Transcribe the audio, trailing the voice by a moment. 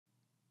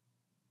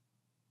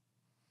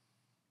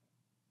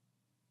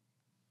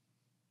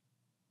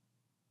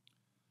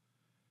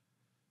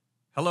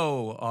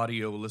Hello,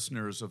 audio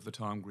listeners of the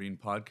Tom Green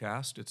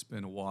podcast. It's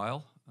been a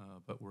while,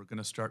 but we're going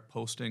to start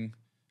posting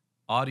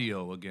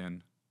audio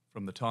again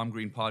from the Tom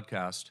Green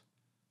podcast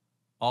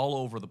all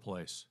over the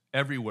place,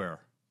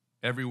 everywhere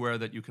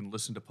that you can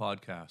listen to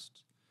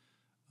podcasts.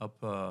 Up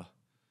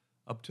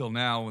till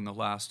now, in the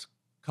last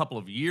couple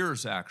of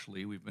years,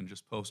 actually, we've been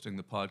just posting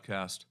the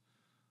podcast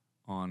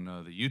on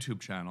the YouTube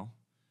channel,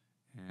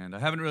 and I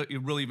haven't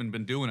really even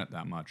been doing it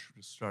that much.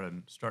 Just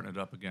starting it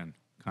up again,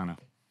 kind of.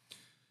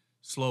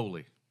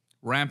 Slowly,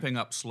 ramping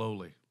up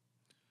slowly.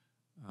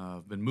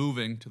 I've been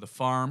moving to the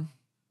farm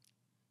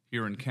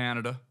here in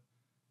Canada.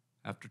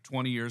 After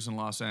 20 years in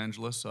Los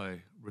Angeles,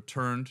 I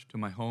returned to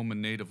my home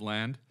and native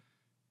land,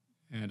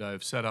 and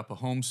I've set up a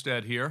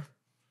homestead here.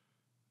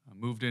 I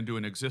moved into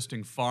an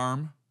existing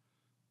farm,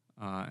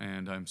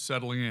 and I'm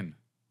settling in.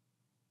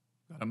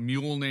 Got a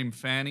mule named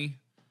Fanny,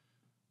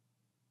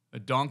 a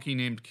donkey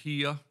named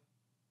Kia,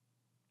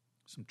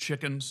 some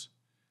chickens,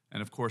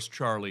 and of course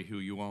Charlie, who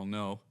you all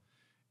know.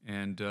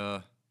 And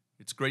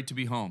it's great to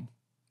be home.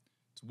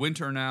 It's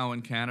winter now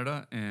in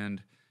Canada,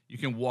 and you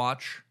can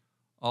watch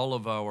all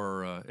of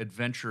our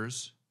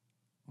adventures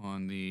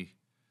on the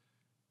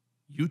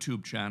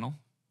YouTube channel.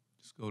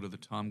 Just go to the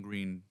Tom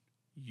Green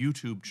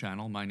YouTube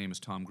channel. My name is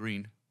Tom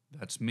Green.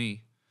 That's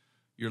me.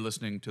 You're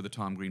listening to the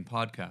Tom Green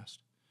podcast.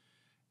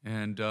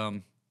 And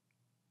I'm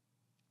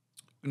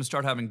going to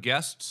start having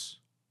guests.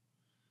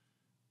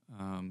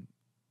 The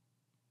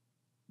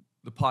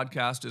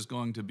podcast is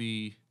going to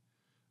be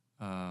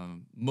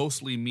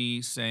mostly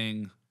me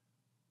saying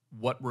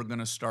what we're going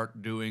to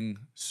start doing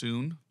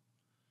soon,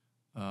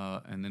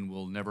 and then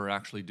we'll never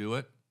actually do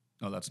it.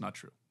 No, that's not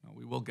true. No,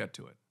 we will get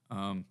to it.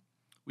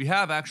 We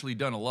have actually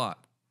done a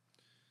lot.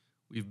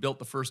 We've built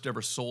the first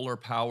ever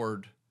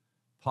solar-powered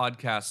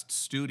podcast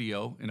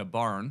studio in a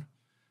barn.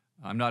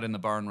 I'm not in the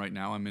barn right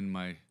now. I'm in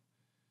my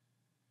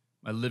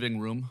living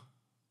room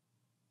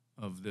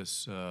of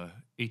this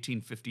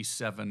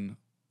 1857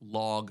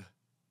 log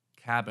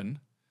cabin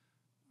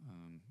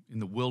in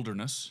the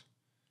wilderness,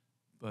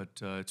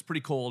 but it's pretty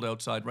cold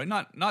outside, right?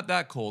 Not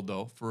that cold,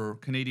 though. For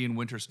Canadian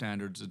winter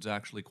standards, it's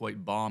actually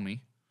quite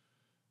balmy,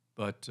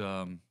 but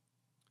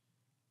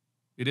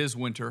it is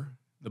winter.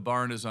 The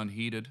barn is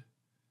unheated.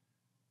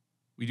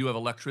 We do have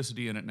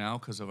electricity in it now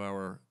because of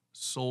our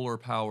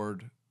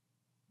solar-powered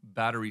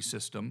battery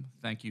system.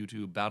 Thank you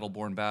to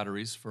Battleborn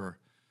Batteries for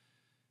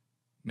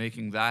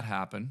making that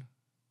happen.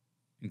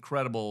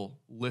 Incredible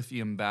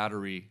lithium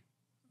battery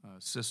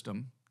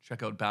system.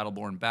 Check out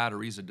Battleborn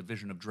Batteries, a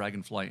division of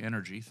Dragonfly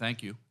Energy.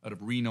 Thank you. Out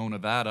of Reno,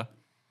 Nevada.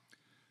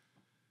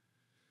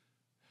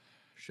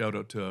 Shout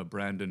out to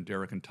Brandon,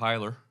 Derek, and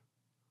Tyler.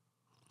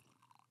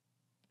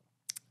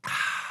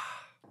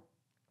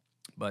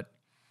 But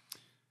I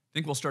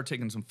think we'll start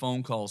taking some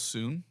phone calls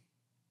soon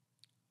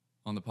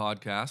on the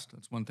podcast.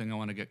 That's one thing I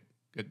want to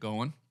get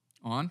going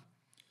on.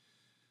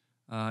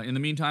 In the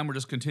meantime, we're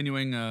just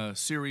continuing a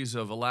series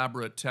of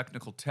elaborate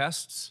technical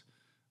tests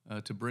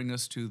to bring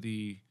us to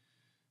the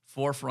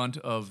forefront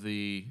of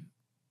the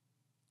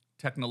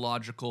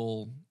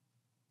technological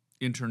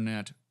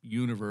internet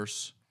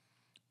universe,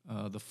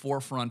 the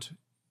forefront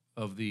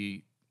of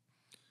the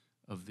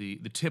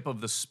tip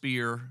of the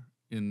spear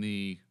in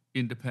the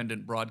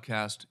independent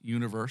broadcast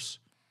universe.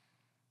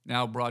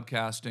 Now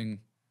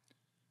broadcasting,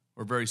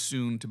 or very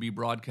soon to be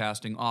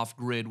broadcasting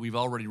off-grid. We've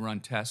already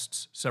run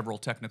tests, several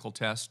technical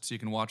tests. You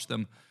can watch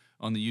them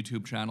on the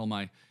YouTube channel.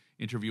 My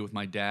interview with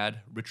my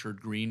dad,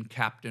 Richard Green,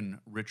 Captain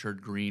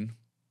Richard Green.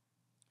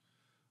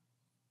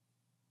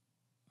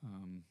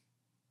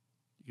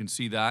 You can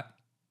see that.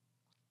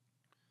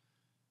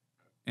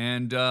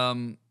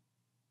 And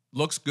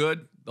looks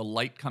good. The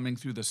light coming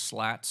through the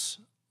slats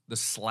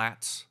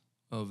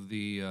of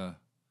the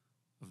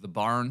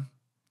barn.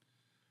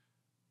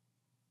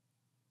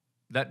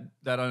 That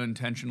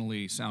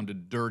unintentionally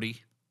sounded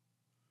dirty.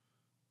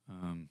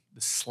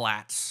 The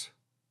slats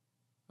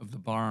of the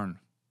barn.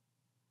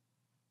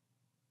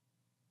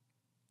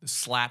 The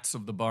slats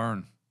of the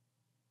barn.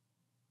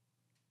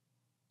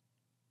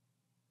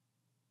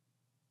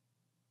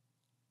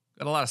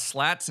 Got a lot of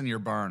slats in your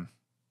barn.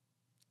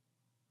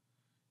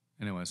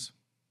 Anyways.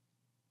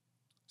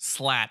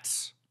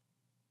 Slats.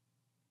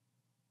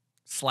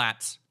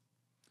 Slats.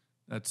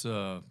 That's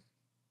a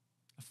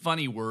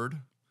funny word.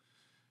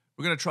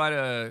 We're going to try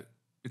to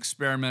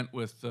experiment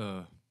with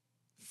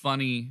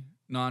funny,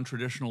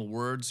 non-traditional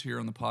words here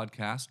on the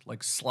podcast,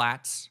 like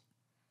slats.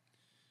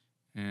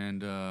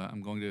 And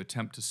I'm going to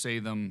attempt to say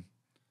them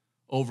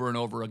over and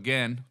over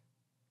again.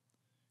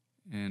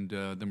 And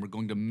then we're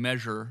going to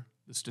measure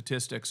the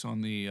statistics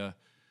on the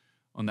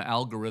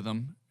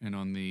algorithm and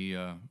on the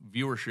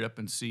viewership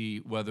and see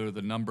whether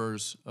the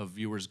numbers of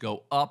viewers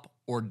go up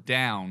or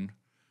down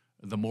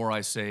the more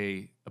I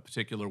say a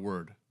particular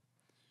word.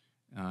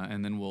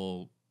 And then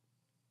we'll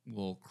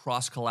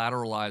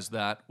cross-collateralize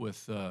that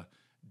with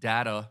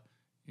data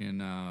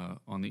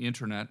on the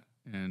internet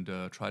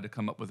and try to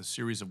come up with a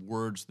series of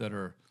words that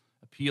are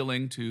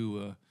appealing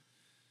to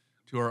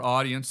our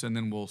audience, and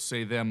then we'll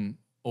say them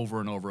over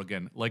and over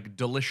again, like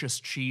delicious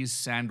cheese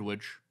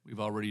sandwich we've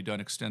already done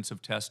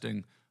extensive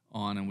testing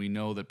on, and we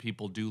know that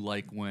people do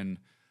like when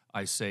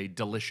I say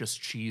delicious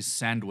cheese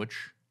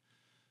sandwich.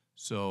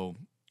 So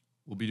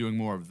we'll be doing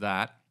more of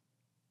that.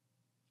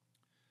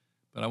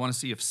 But I want to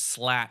see if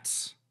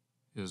slats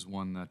is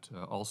one that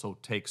also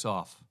takes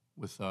off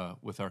with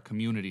our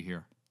community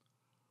here.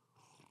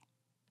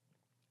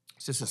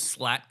 Is this a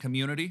slat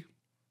community?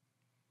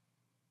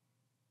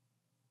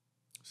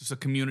 Is this a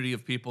community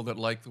of people that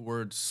like the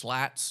word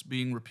slats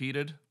being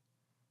repeated?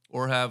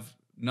 Or have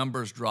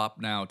numbers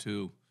dropped now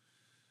to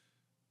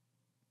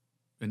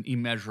an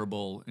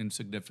immeasurable,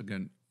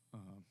 insignificant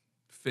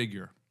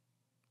figure?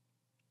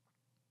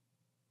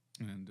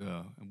 And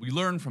we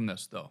learn from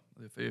this, though.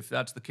 If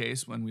that's the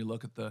case, when we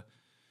look at the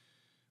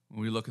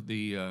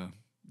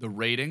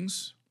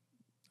ratings,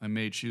 I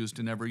may choose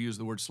to never use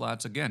the word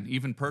slats again.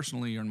 Even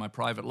personally, or in my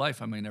private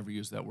life, I may never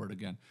use that word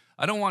again.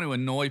 I don't want to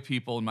annoy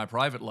people in my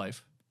private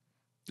life.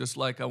 Just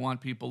like I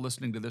want people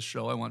listening to this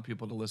show, I want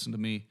people to listen to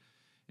me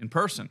in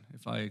person.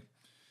 If I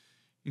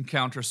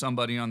encounter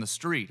somebody on the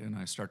street and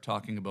I start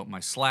talking about my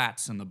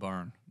slats in the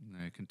barn,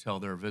 I can tell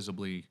they're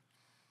visibly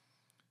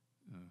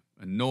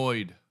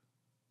annoyed.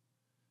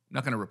 I'm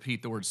not going to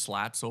repeat the word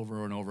slats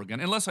over and over again,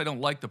 unless I don't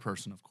like the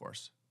person, of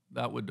course.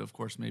 That would, of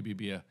course, maybe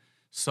be a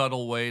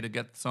subtle way to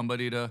get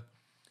somebody to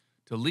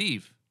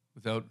leave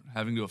without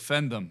having to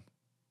offend them.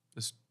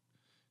 Just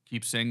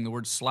keep saying the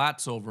word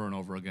slats over and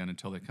over again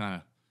until they kind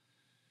of,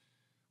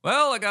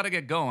 well, I got to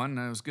get going.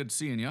 It was good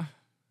seeing you.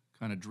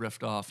 Kind of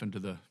drift off into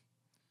the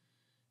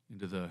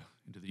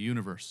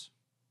universe.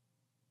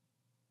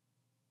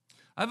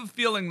 I have a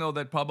feeling, though,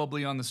 that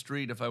probably on the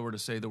street, if I were to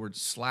say the word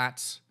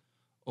slats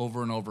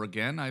over and over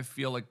again, I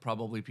feel like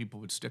probably people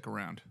would stick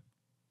around.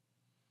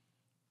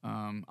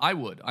 I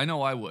would. I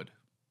know I would.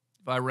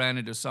 If I ran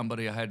into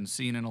somebody I hadn't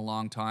seen in a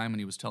long time and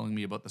he was telling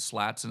me about the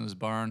slats in his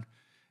barn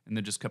and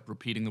then just kept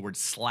repeating the word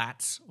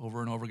slats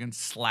over and over again,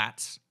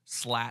 slats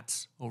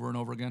over and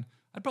over again,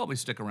 I'd probably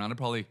stick around.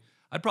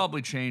 I'd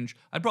probably change.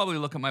 I'd probably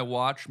look at my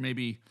watch,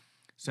 maybe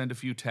send a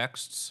few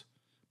texts,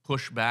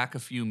 push back a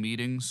few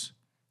meetings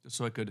just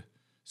so I could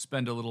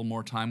spend a little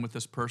more time with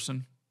this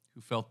person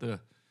who felt the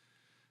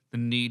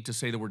need to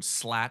say the word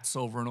slats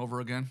over and over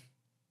again.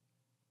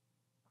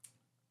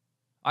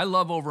 I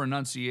love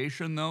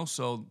over-enunciation, though,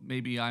 so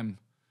maybe I'm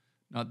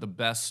not the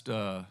best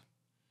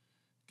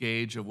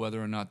gauge of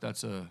whether or not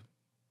that's a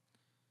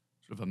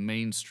sort of a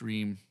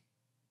mainstream.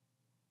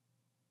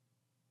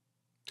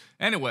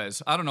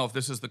 Anyways, I don't know if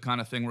this is the kind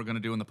of thing we're going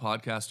to do in the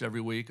podcast every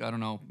week. I don't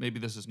know.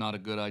 Maybe this is not a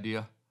good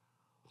idea.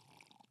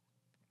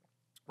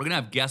 We're going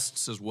to have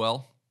guests as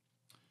well,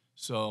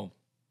 so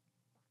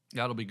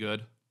that'll be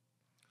good. Going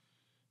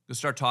to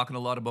start talking a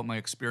lot about my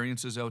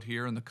experiences out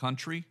here in the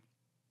country.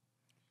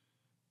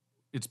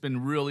 It's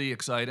been really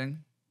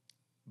exciting,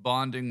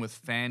 bonding with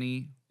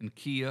Fanny and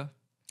Kia.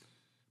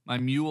 My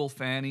mule,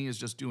 Fanny, is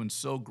just doing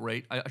so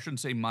great. I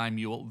shouldn't say my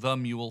mule, the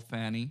mule,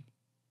 Fanny.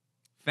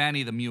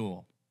 Fanny the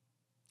mule.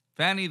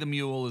 Fanny the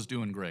mule is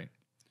doing great.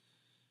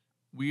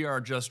 We are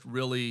just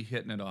really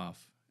hitting it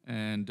off.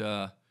 And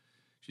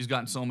she's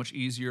gotten so much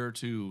easier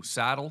to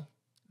saddle,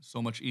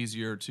 so much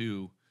easier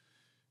to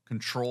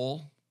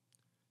control.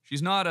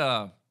 She's not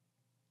a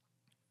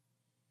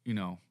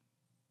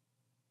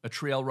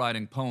trail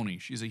riding pony.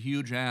 She's a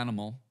huge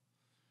animal,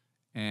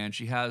 and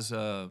she has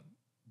a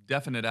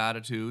definite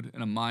attitude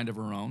and a mind of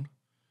her own.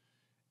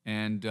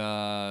 And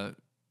I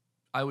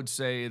would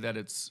say that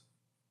it's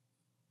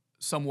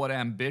somewhat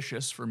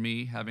ambitious for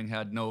me, having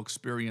had no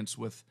experience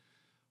with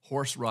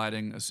horse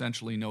riding,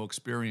 essentially no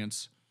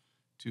experience,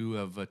 to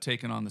have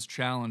taken on this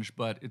challenge,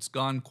 but it's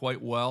gone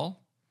quite well.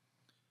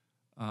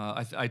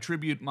 I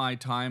attribute my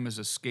time as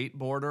a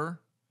skateboarder.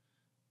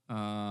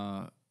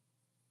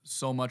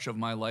 So much of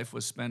my life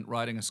was spent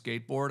riding a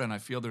skateboard, and I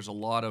feel there's a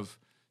lot of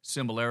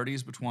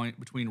similarities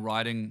between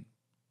riding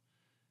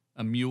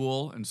a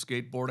mule and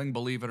skateboarding,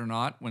 believe it or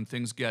not. When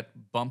things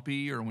get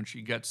bumpy or when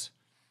she gets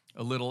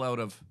a little out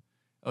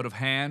of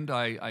hand,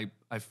 I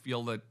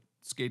feel that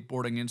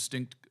skateboarding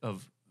instinct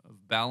of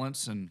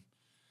balance and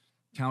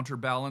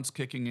counterbalance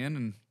kicking in,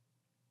 and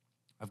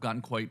I've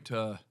gotten quite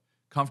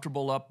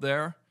comfortable up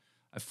there.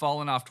 I've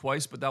fallen off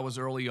twice, but that was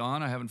early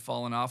on. I haven't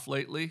fallen off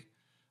lately.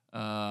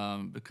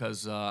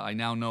 Because I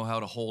now know how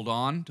to hold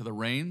on to the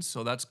reins,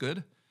 so that's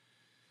good.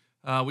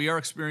 We are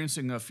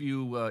experiencing a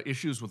few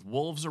issues with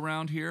wolves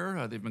around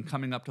here. They've been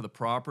coming up to the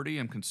property.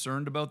 I'm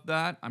concerned about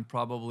that. I'm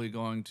probably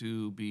going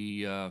to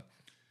be doing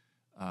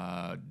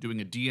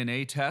a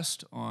DNA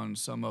test on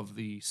some of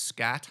the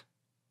scat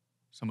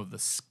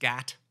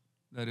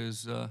that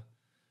is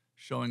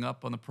showing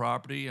up on the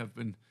property. I've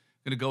been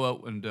going to go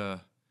out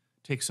and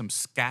take some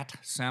scat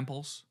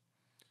samples.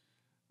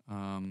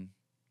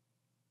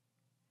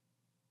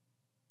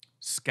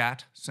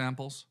 Scat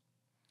samples,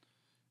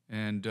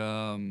 and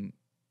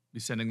be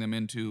sending them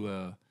into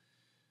a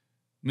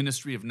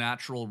Ministry of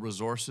Natural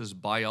Resources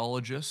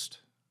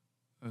biologist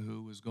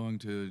who is going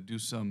to do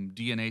some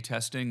DNA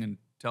testing and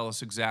tell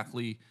us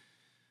exactly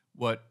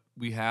what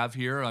we have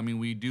here. I mean,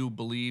 we do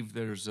believe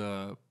there's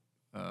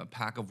a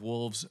pack of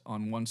wolves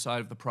on one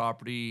side of the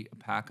property, a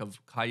pack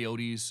of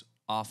coyotes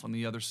off on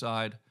the other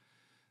side.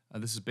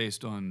 This is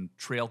based on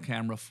trail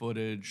camera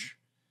footage,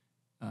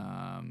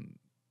 up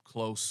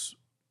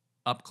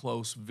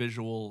close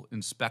visual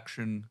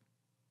inspection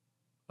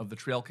of the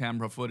trail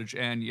camera footage.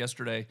 And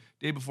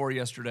day before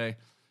yesterday,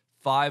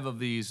 5 of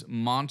these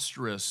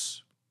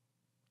monstrous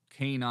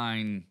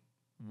canine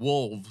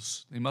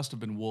wolves, they must have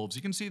been wolves.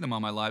 You can see them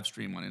on my live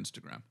stream on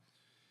Instagram,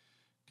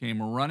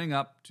 came running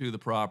up to the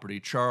property.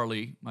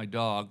 Charlie, my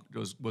dog,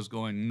 was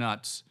going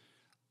nuts.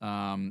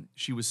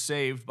 She was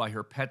saved by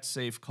her pet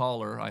safe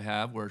collar I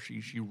have, where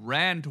she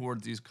ran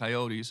towards these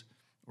coyotes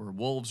or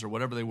wolves or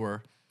whatever they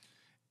were.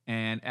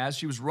 And as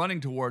she was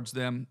running towards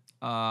them,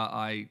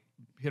 I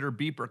hit her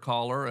beeper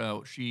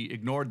collar. She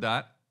ignored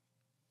that.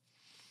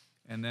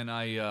 And then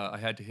I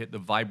had to hit the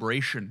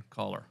vibration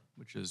collar,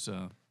 which is,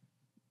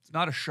 it's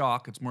not a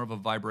shock, it's more of a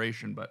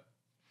vibration, but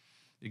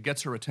it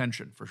gets her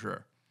attention for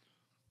sure.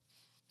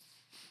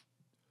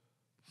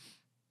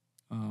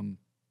 I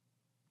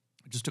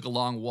just took a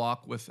long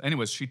walk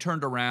anyways, she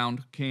turned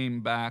around,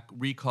 came back,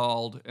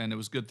 recalled, and it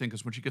was a good thing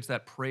because when she gets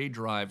that prey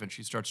drive and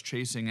she starts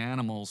chasing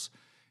animals,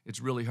 it's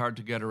really hard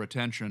to get her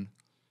attention.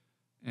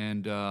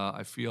 And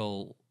I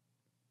feel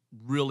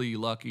really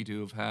lucky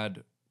to have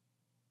had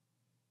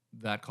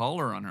that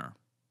collar on her.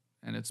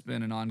 And it's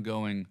been an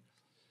ongoing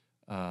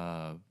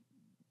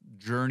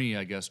journey,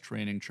 I guess,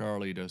 training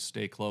Charlie to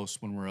stay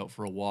close when we're out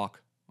for a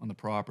walk on the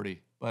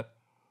property. But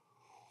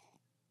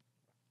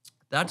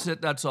that's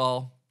it. That's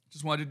all.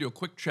 Just wanted to do a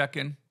quick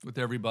check-in with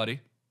everybody.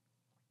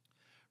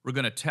 We're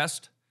going to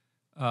test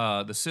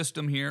the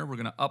system here. We're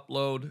going to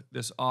upload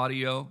this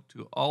audio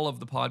to all of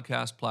the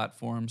podcast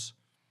platforms,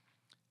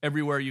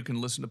 everywhere you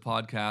can listen to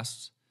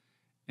podcasts.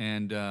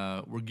 And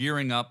we're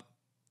gearing up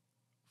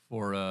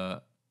for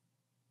a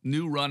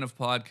new run of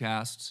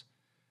podcasts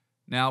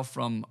now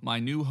from my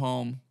new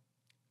home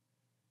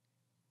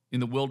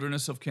in the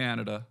wilderness of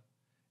Canada.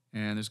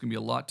 And there's going to be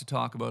a lot to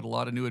talk about, a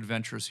lot of new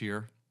adventures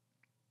here.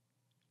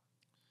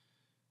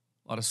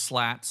 A lot of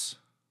slats,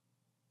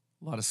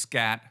 a lot of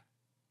scat,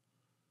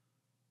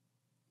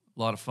 a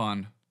lot of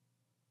fun.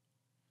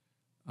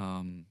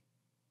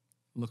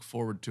 Look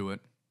forward to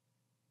it.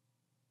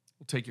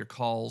 We'll take your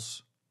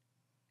calls.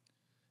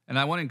 And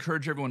I want to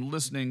encourage everyone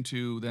listening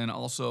to then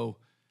also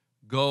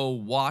go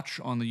watch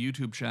on the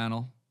YouTube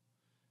channel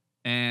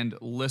and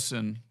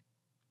listen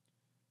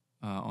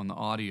on the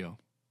audio.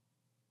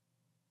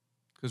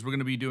 Because we're going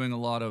to be doing a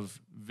lot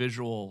of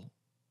visual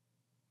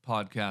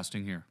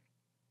podcasting here.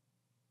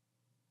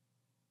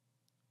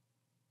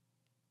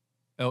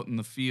 Out in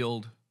the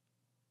field.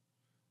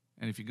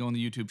 And if you go on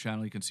the YouTube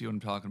channel, you can see what I'm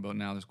talking about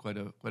now. There's quite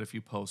a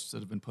few posts that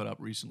have been put up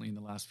recently in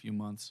the last few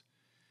months.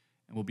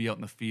 And we'll be out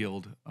in the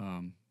field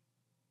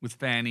with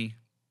Fanny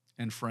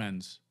and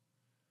friends.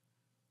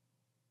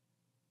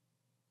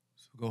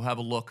 So go have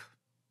a look.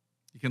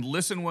 You can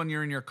listen when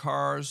you're in your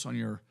cars, on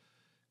your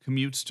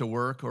commutes to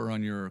work, or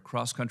on your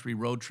cross-country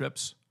road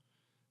trips.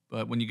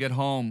 But when you get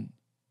home,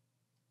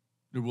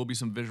 there will be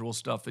some visual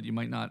stuff that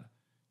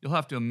you'll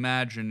have to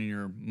imagine in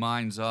your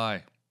mind's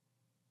eye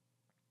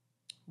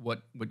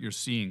what you're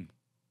seeing.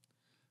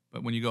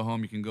 But when you go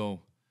home, you can go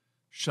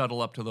shuttle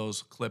up to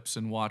those clips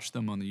and watch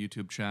them on the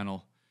YouTube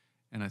channel.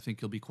 And I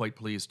think you'll be quite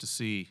pleased to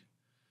see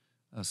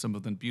some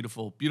of the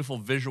beautiful, beautiful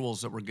visuals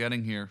that we're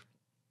getting here.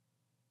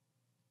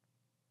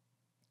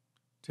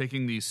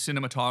 Taking the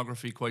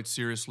cinematography quite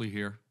seriously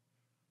here.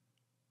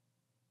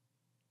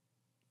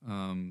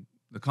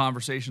 The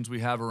conversations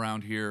we have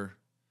around here,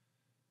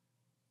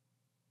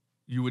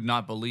 you would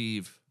not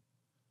believe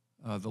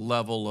the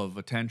level of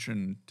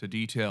attention to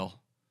detail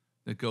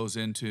that goes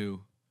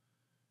into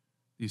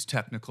these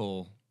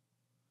technical,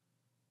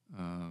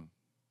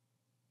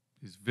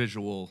 these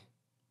visual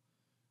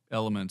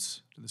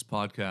elements to this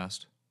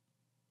podcast.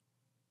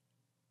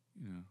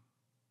 You know,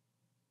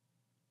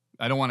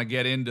 I don't want to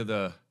get into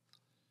the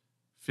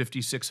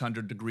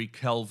 5,600 degree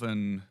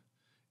Kelvin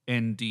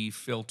ND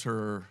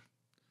filter,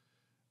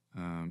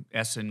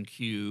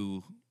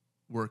 S&Q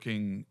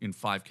working in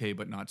 5K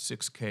but not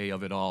 6K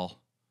of it all.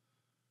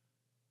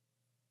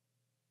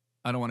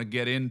 I don't want to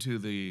get into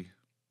the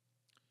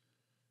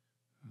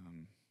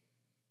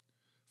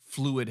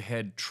fluid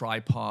head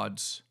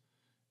tripods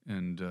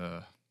and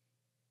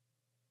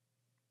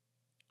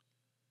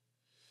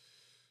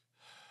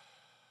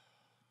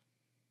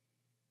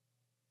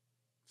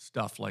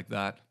stuff like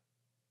that.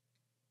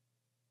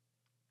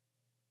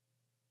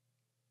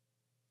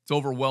 It's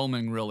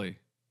overwhelming, really.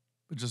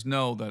 But just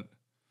know that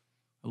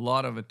a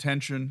lot of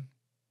attention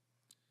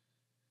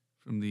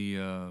from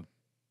the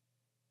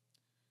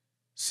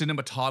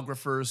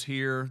cinematographers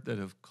here that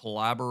have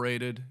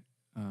collaborated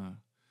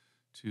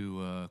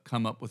to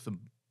come up with the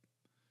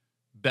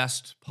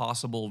best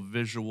possible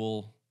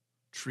visual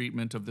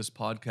treatment of this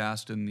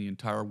podcast in the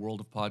entire world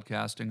of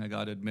podcasting. I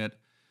got to admit,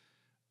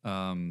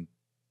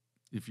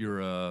 if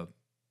you're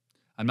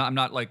I'm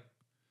not like,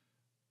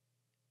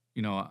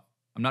 you know,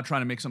 I'm not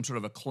trying to make some sort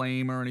of a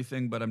claim or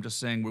anything, but I'm just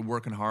saying we're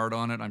working hard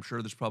on it. I'm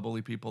sure there's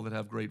probably people that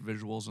have great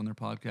visuals on their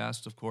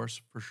podcasts, of course,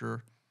 for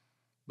sure.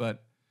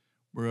 But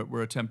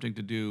we're attempting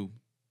to do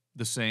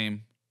the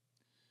same,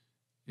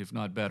 if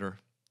not better,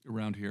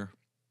 around here.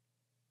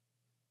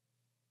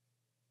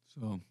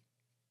 So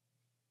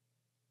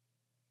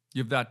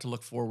you have that to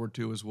look forward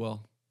to as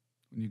well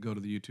when you go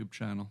to the YouTube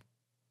channel.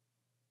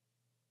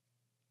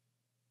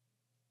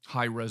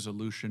 High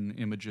resolution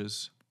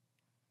images.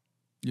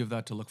 You have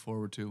that to look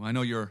forward to. I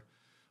know you're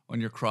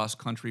on your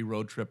cross-country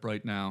road trip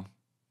right now.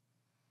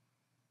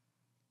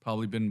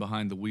 Probably been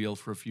behind the wheel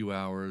for a few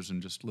hours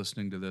and just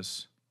listening to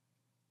this.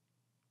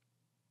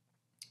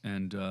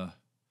 And I'm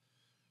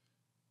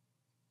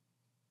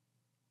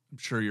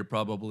sure you're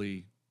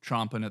probably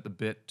chomping at the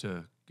bit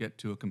to get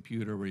to a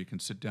computer where you can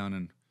sit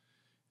down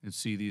and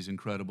see these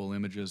incredible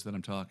images that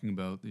I'm talking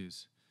about,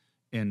 these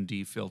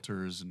ND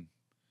filters and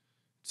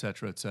et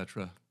cetera, et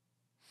cetera.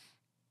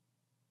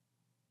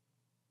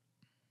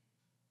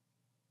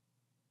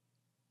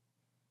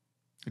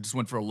 I just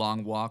went for a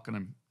long walk, and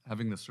I'm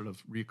having this sort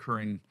of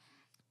recurring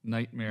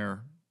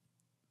nightmare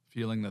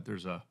feeling that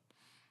there's a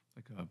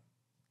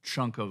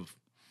chunk of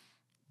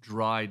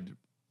dried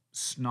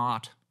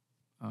snot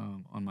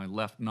on my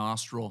left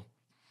nostril.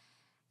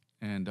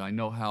 And I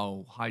know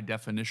how high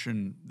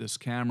definition this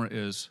camera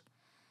is,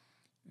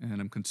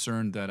 and I'm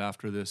concerned that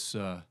after this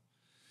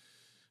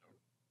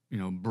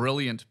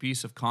brilliant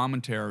piece of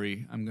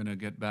commentary, I'm going to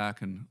get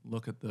back and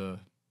look at the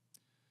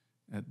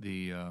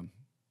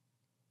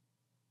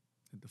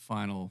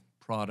final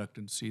product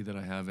and see that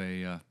I have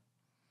an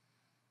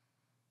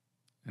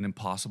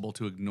impossible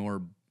to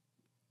ignore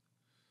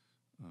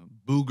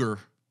booger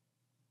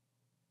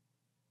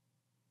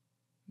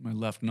in my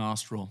left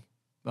nostril.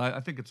 But I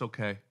think it's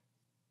okay.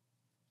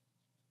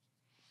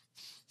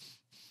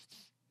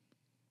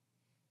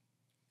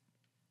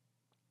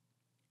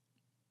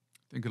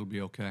 I think it'll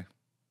be okay.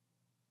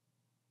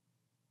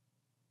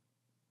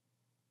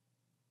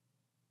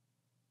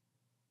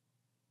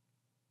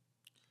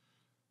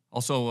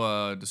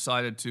 Also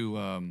decided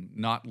to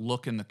not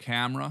look in the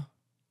camera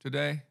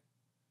today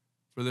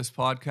for this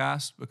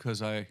podcast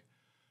because I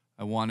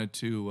wanted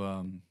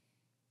to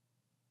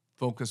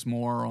focus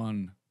more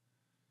on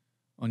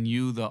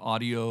you, the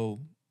audio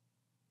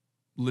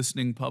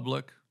listening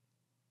public.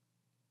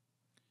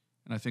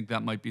 And I think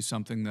that might be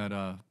something that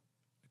I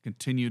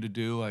continue to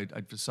do. I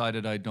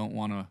decided I don't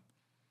want to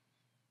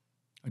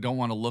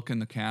look in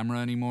the camera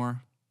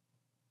anymore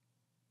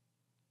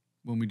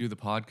when we do the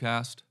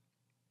podcast.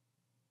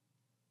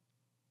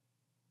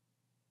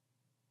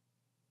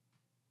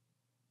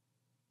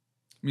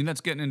 I mean,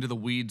 that's getting into the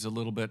weeds a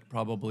little bit,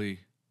 probably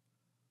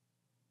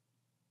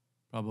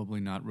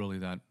not really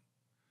that,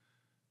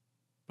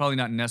 probably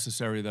not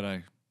necessary that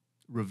I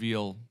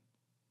reveal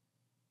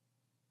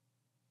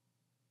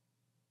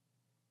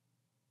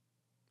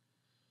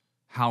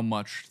how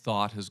much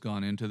thought has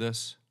gone into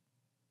this.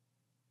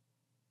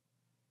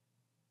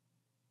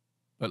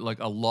 But like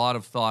a lot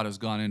of thought has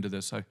gone into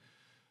this.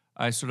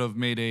 I sort of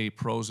made a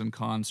pros and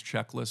cons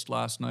checklist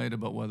last night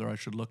about whether I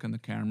should look in the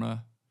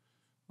camera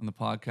on the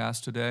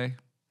podcast today.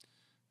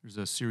 There's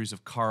a series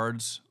of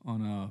cards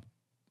on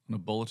a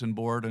bulletin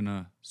board in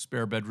a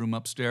spare bedroom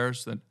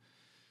upstairs that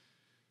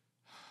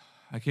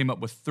I came up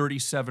with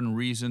 37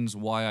 reasons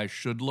why I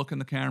should look in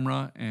the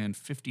camera and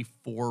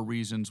 54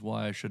 reasons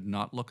why I should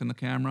not look in the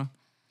camera.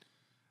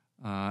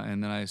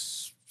 And then I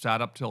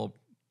sat up till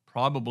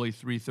probably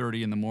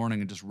 3:30 in the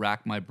morning and just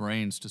racked my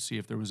brains to see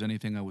if there was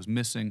anything I was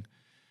missing,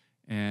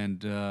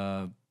 and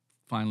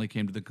finally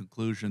came to the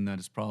conclusion that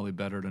it's probably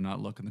better to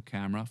not look in the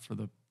camera for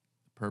the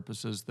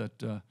purposes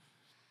that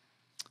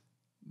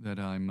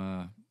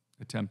I'm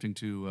attempting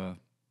to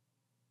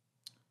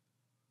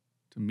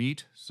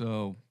meet.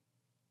 So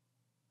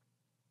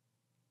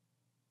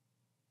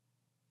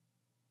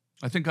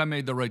I think I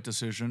made the right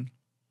decision,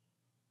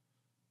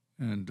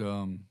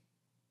 and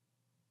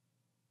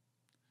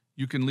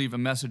you can leave a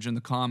message in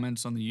the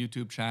comments on the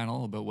YouTube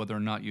channel about whether or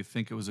not you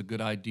think it was a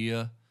good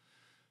idea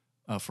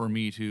for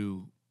me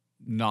to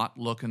not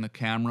look in the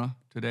camera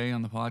today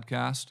on the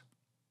podcast.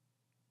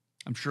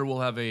 I'm sure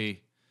we'll have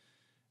a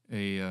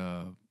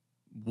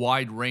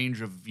wide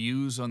range of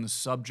views on the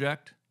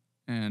subject,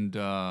 and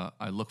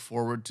I look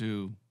forward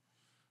to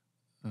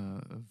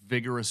a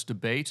vigorous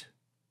debate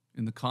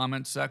in the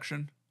comment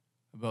section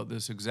about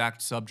this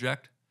exact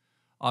subject.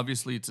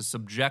 Obviously, it's a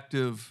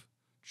subjective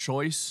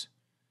choice.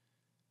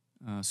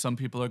 Some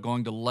people are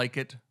going to like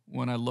it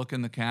when I look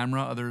in the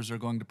camera. Others are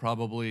going to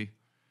probably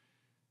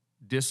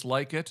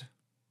dislike it.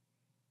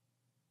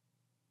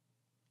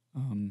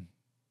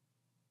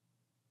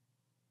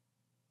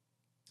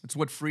 It's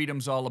what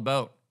freedom's all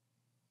about.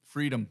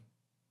 Freedom.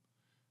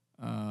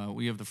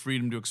 We have the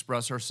freedom to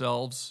express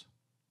ourselves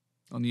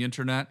on the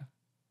internet.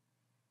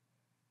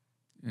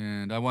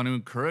 And I want to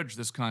encourage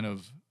this kind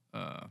of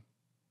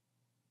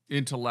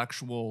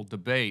intellectual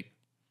debate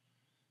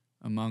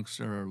amongst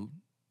our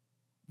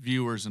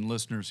viewers and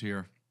listeners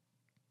here.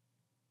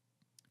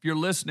 If you're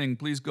listening,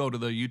 please go to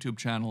the YouTube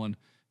channel and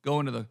go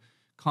into the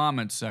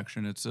comments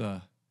section. It's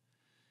a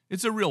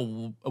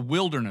real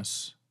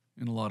wilderness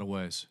in a lot of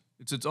ways.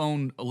 It's its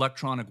own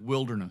electronic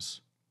wilderness.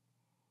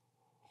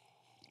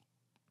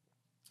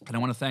 And I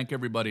want to thank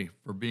everybody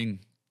for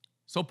being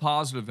so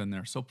positive in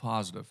there, so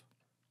positive.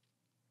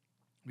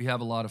 We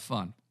have a lot of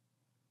fun.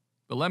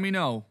 But let me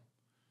know,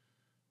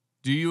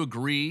 do you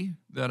agree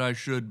that I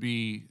should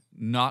be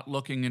not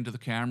looking into the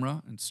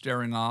camera and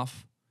staring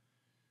off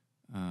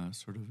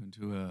sort of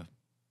into a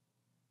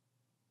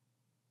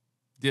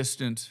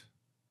distant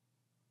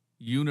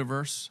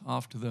universe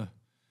off to the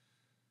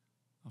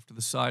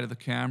side of the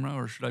camera,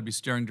 or should I be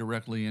staring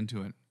directly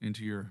into it,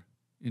 into your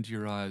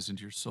eyes,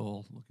 into your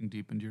soul, looking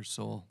deep into your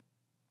soul?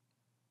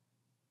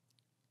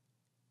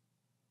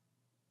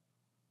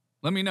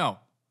 Let me know.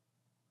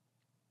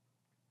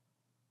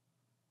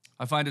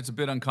 I find it's a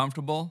bit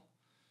uncomfortable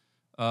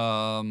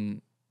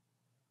when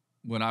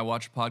I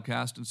watch a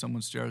podcast and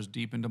someone stares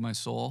deep into my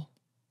soul,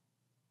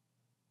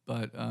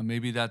 but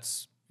maybe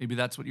that's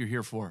what you're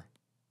here for.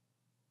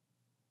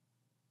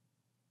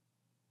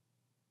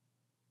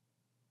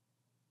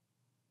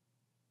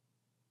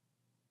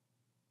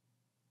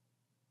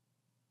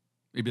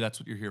 Maybe that's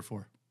what you're here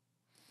for.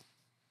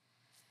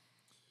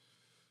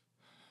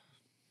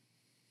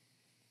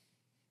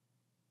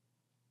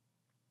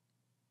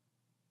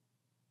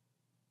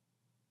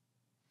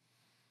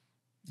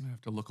 I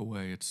have to look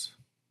away.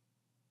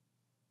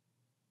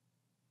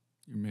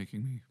 You're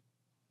making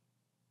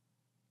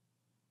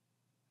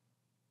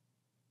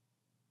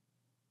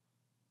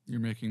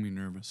me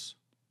nervous.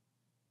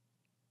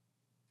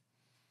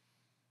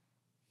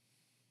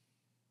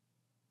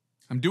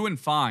 I'm doing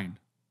fine,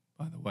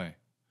 by the way.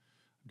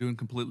 I'm doing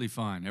completely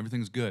fine.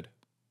 Everything's good.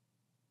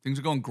 Things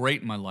are going great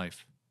in my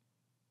life.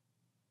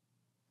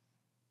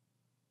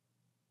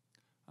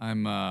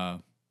 I'm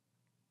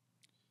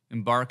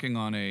embarking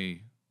on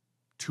a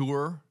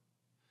tour.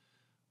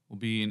 Will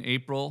be in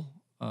April,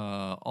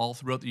 all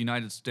throughout the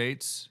United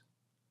States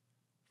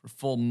for a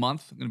full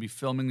month. I'm going to be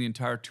filming the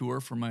entire tour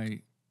for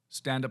my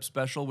stand-up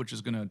special, which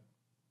is going to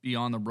be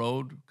on the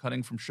road,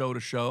 cutting from show to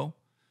show.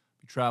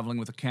 Be traveling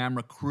with a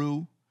camera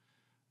crew.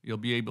 You'll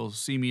be able to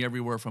see me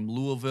everywhere from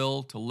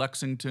Louisville to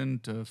Lexington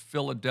to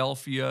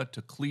Philadelphia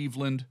to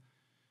Cleveland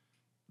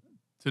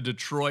to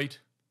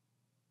Detroit,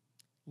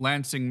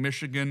 Lansing,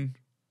 Michigan,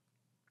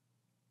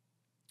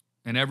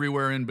 and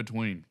everywhere in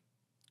between.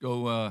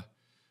 Go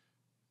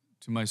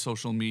to my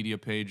social media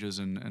pages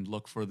and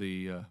look for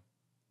the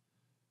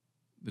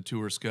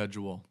tour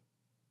schedule.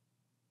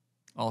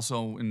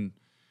 Also, in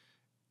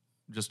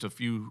just a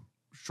few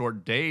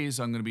short days,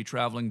 I'm going to be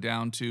traveling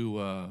down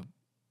to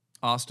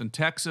Austin,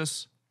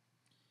 Texas,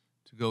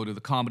 to go to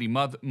the Comedy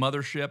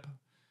Mothership,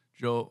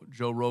 Joe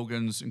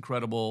Rogan's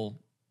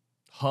incredible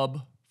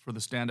hub for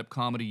the stand-up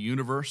comedy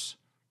universe,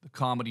 the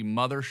Comedy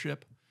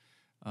Mothership.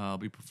 I'll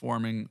be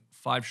performing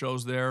 5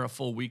 shows there, a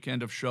full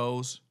weekend of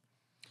shows,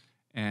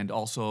 and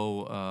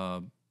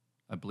also,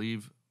 I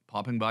believe,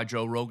 popping by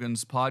Joe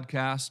Rogan's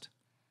podcast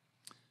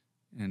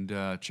and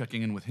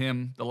checking in with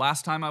him. The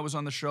last time I was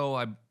on the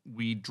show,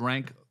 we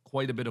drank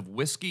quite a bit of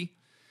whiskey,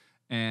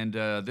 and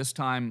this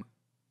time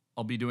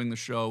I'll be doing the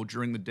show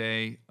during the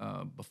day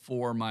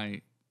before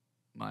my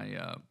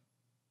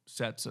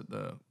sets at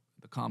the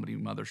Comedy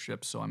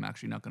Mothership, so I'm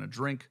actually not going to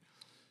drink.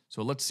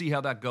 So let's see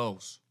how that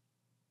goes.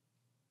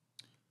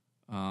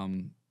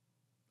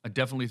 I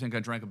definitely think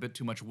I drank a bit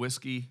too much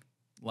whiskey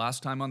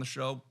last time on the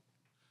show.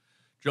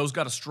 Joe's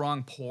got a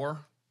strong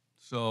pour,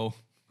 so,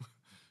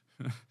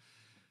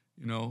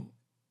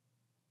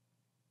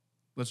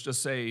 let's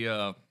just say,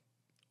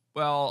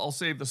 I'll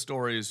save the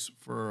stories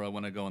for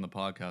when I go on the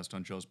podcast,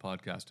 on Joe's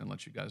podcast, and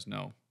let you guys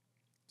know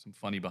some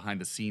funny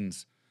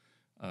behind-the-scenes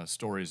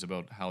stories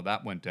about how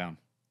that went down.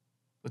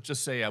 Let's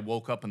just say I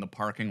woke up in the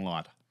parking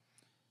lot.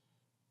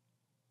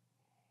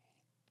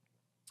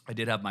 I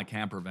did have my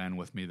camper van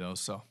with me, though,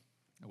 so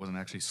I wasn't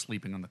actually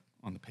sleeping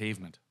on the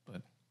pavement.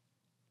 But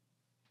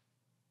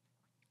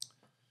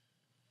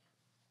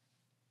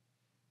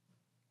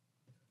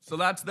so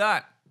that's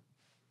that.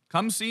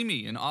 Come see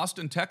me in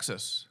Austin,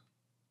 Texas.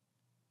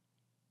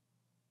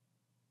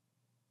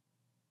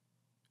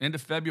 End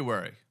of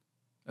February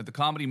at the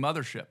Comedy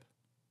Mothership.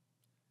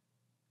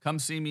 Come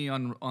see me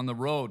on the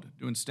road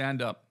doing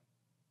stand-up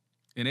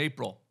in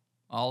April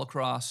all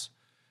across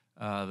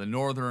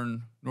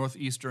the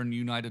northeastern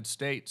United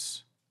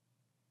States.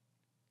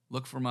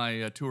 Look for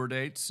my tour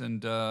dates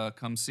and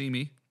come see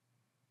me.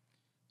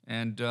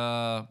 And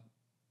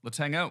let's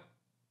hang out.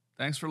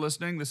 Thanks for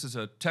listening. This is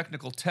a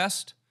technical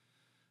test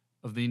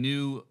of the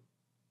new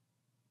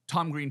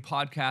Tom Green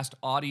Podcast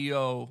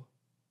audio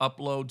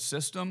upload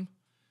system.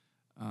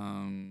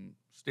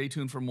 Stay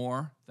tuned for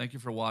more. Thank you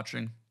for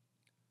watching.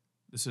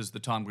 This is the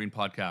Tom Green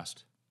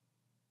Podcast.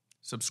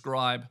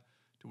 Subscribe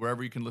to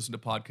wherever you can listen to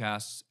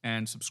podcasts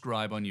and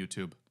subscribe on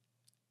YouTube.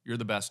 You're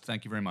the best.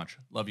 Thank you very much.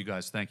 Love you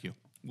guys. Thank you.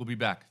 We'll be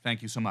back.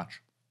 Thank you so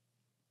much.